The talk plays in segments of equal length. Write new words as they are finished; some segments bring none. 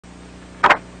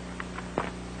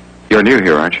You're new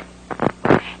here, aren't you?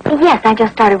 Yes, I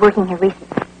just started working here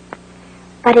recently.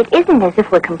 But it isn't as if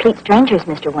we're complete strangers,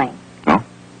 Mr. Wayne. No?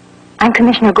 I'm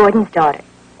Commissioner Gordon's daughter.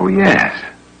 Oh, yes.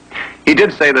 He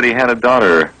did say that he had a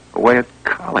daughter away at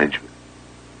college.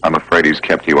 I'm afraid he's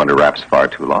kept you under wraps far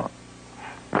too long.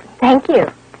 Thank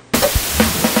you.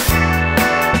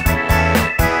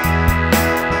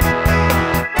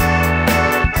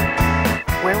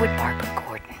 Where would Barbara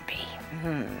Gordon be?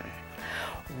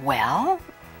 Well,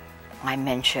 I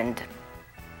mentioned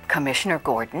Commissioner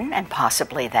Gordon and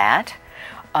possibly that.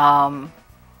 I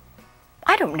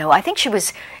don't know. I think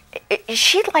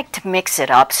she'd like to mix it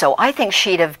up, so I think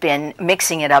she'd have been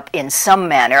mixing it up in some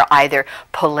manner, either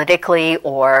politically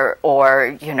or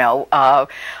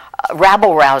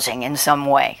rabble-rousing in some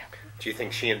way. Do you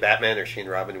think she and Batman or she and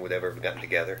Robin would ever have gotten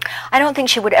together? I don't think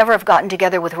she would ever have gotten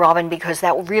together with Robin because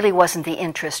that really wasn't the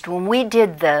interest. When we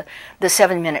did the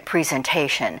 7-minute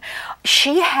presentation,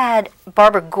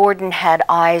 Barbara Gordon had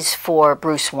eyes for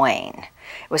Bruce Wayne.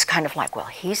 It was kind of like, well,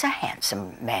 he's a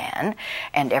handsome man,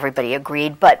 and everybody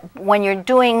agreed. But when you're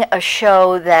doing a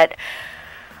show that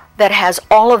has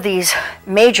all of these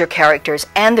major characters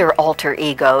and their alter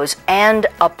egos and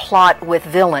a plot with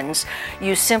villains,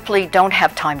 you simply don't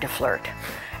have time to flirt.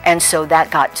 And so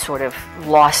that got sort of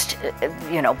lost,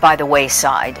 by the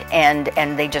wayside, and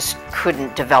they just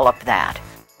couldn't develop that.